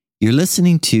You're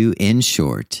listening to In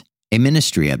Short, a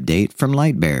ministry update from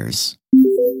Lightbearers.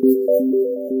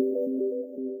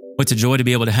 It's a joy to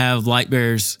be able to have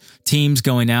Lightbearers teams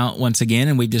going out once again,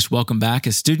 and we've just welcomed back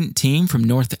a student team from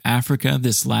North Africa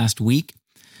this last week.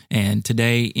 And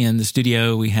today in the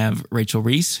studio, we have Rachel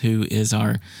Reese, who is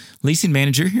our leasing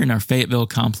manager here in our Fayetteville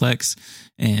complex.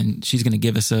 And she's going to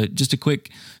give us just a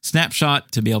quick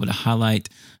snapshot to be able to highlight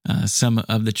some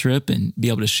of the trip and be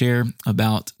able to share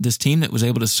about this team that was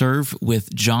able to serve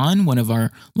with John, one of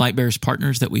our Lightbearers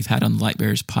partners that we've had on the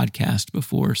Lightbearers podcast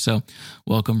before. So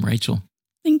welcome, Rachel.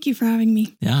 Thank you for having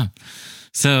me. Yeah.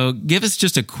 So give us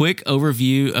just a quick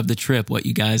overview of the trip, what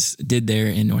you guys did there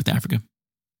in North Africa.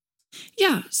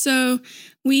 Yeah, so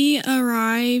we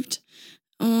arrived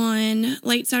on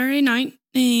late Saturday night,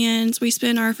 and we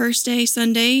spent our first day,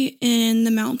 Sunday, in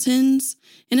the mountains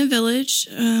in a village.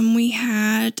 We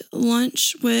had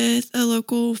lunch with a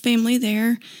local family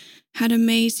there, had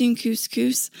amazing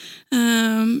couscous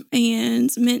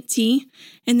and mint tea,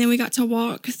 and then we got to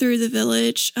walk through the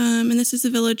village. And this is a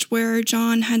village where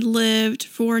John had lived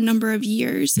for a number of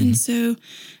years, and so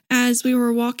as we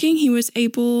were walking, he was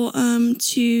able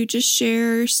to just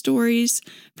share stories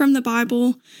from the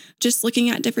Bible, just looking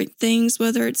at different things,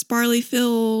 whether it's barley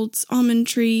fields, almond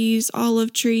trees,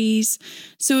 olive trees.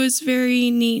 So it's very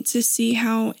neat to see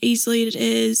how easily it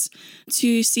is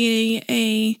to see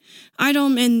a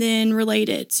item and then relate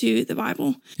it to the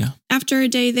Bible. Yeah. After a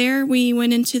day there, we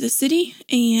went into the city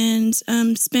and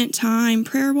spent time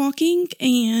prayer walking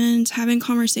and having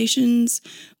conversations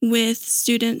with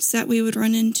students that we would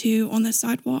run into on the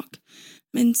sidewalk.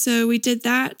 And so we did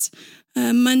that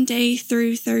Monday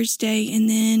through Thursday, and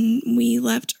then we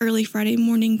left early Friday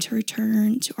morning to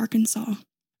return to Arkansas.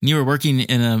 You were working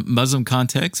in a Muslim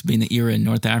context, being that you were in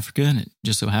North Africa, and it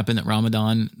just so happened that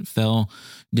Ramadan fell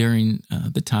during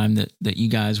the time that you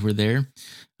guys were there.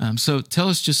 So tell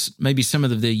us just maybe some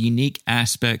of the unique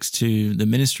aspects to the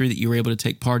ministry that you were able to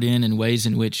take part in and ways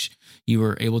in which you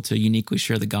were able to uniquely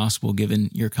share the gospel given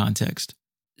your context.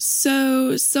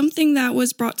 So something that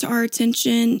was brought to our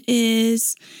attention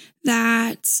is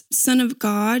that Son of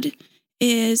God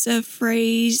is a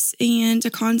phrase and a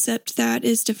concept that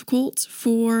is difficult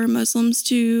for Muslims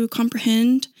to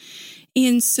comprehend.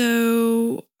 And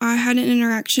so I had an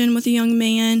interaction with a young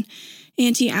man,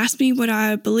 and he asked me what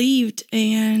I believed.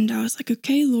 And I was like,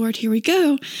 okay, Lord, here we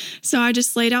go. So I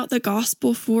just laid out the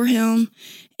gospel for him.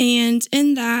 And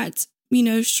in that,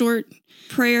 short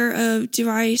prayer of, do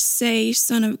I say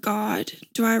Son of God?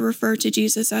 Do I refer to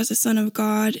Jesus as a Son of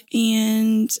God?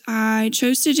 And I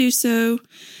chose to do so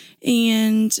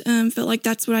and felt like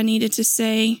that's what I needed to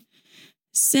say.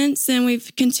 Since then,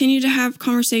 we've continued to have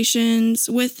conversations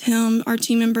with him, our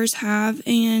team members have,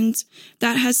 and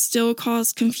that has still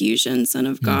caused confusion, Son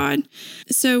of God.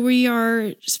 So we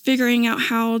are figuring out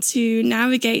how to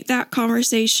navigate that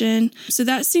conversation. So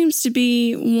that seems to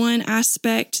be one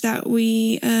aspect that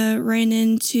we ran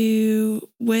into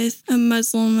with a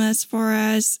Muslim as far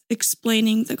as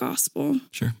explaining the gospel.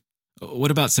 Sure.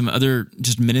 What about some other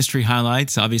just ministry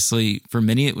highlights? Obviously, for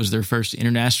many, it was their first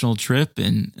international trip.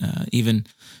 And even,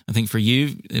 I think for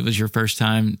you, it was your first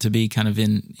time to be kind of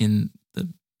in the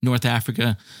North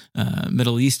Africa,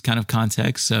 Middle East kind of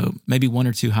context. So maybe one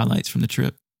or two highlights from the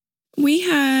trip. We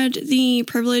had the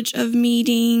privilege of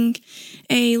meeting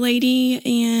a lady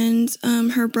and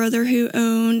her brother who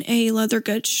own a leather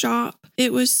goods shop.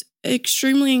 It was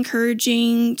extremely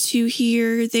encouraging to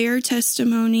hear their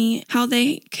testimony, how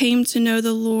they came to know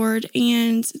the Lord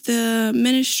and the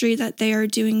ministry that they are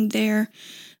doing there.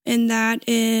 And that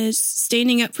is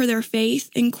standing up for their faith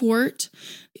in court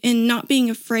and not being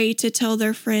afraid to tell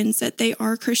their friends that they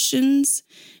are Christians.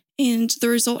 And the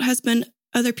result has been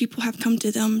other people have come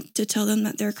to them to tell them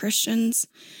that they're Christians.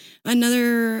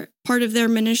 Another part of their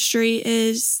ministry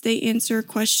is they answer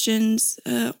questions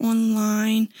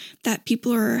online that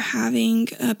people are having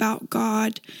about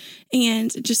God.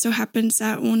 And it just so happens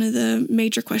that one of the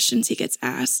major questions he gets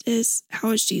asked is,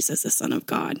 how is Jesus the Son of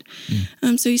God?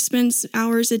 So he spends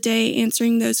hours a day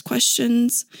answering those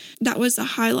questions. That was a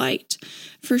highlight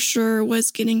for sure,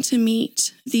 was getting to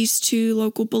meet these two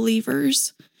local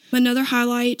believers. Another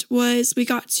highlight was we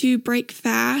got to break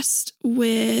fast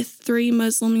with 3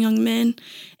 Muslim young men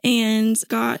and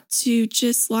got to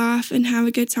just laugh and have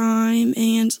a good time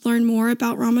and learn more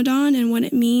about Ramadan and what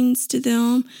it means to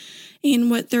them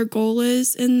and what their goal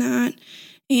is in that.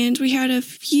 And we had a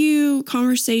few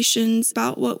conversations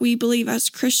about what we believe as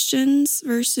Christians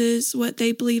versus what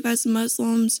they believe as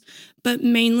Muslims. But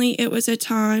mainly it was a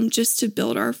time just to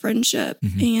build our friendship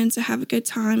and to have a good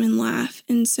time and laugh.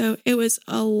 And so it was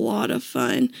a lot of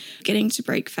fun getting to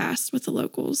break fast with the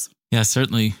locals. Yeah,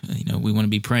 certainly. We want to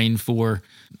be praying for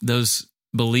those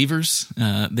believers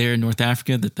there in North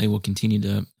Africa, that they will continue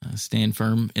to stand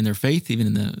firm in their faith, even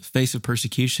in the face of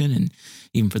persecution, and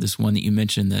even for this one that you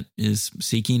mentioned that is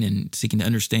seeking to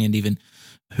understand even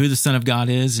who the Son of God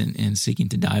is, and seeking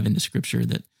to dive into Scripture,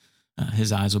 that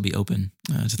his eyes will be open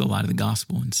to the light of the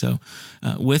gospel. And so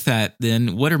with that,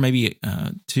 then, what are maybe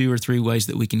 2 or 3 ways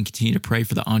that we can continue to pray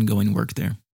for the ongoing work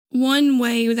there? One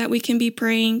way that we can be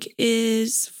praying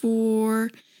is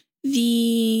for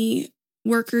the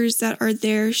workers that are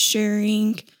there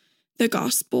sharing the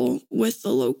gospel with the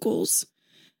locals,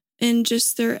 and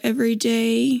just their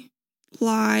everyday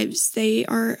lives. They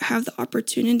have the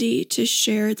opportunity to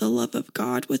share the love of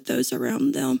God with those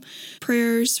around them.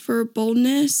 Prayers for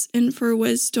boldness and for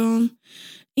wisdom,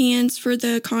 and for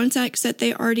the contacts that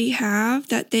they already have,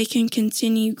 that they can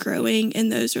continue growing in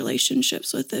those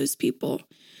relationships with those people.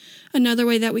 Another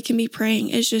way that we can be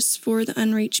praying is just for the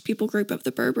unreached people group of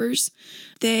the Berbers.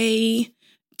 They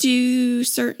do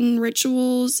certain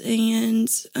rituals and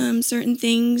certain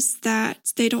things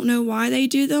that they don't know why they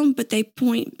do them, but they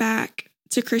point back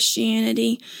to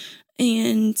Christianity.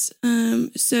 And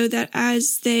so that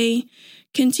as they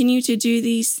continue to do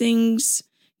these things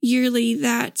yearly,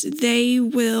 that they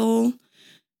will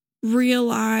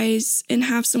realize and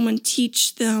have someone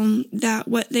teach them that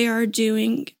what they are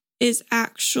doing is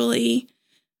actually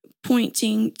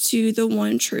pointing to the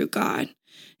one true God.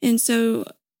 And so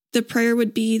the prayer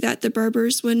would be that the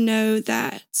Berbers would know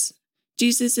that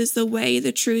Jesus is the way,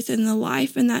 the truth, and the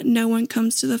life, and that no one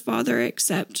comes to the Father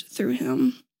except through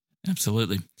him.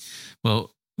 Absolutely.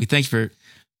 Well, we thank you for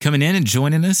coming in and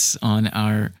joining us on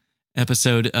our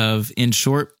episode of In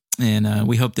Short. And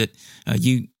we hope that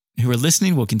you who are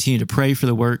listening will continue to pray for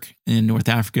the work in North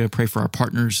Africa, pray for our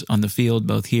partners on the field,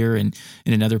 both here and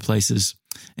in other places.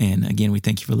 And again, we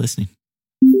thank you for listening.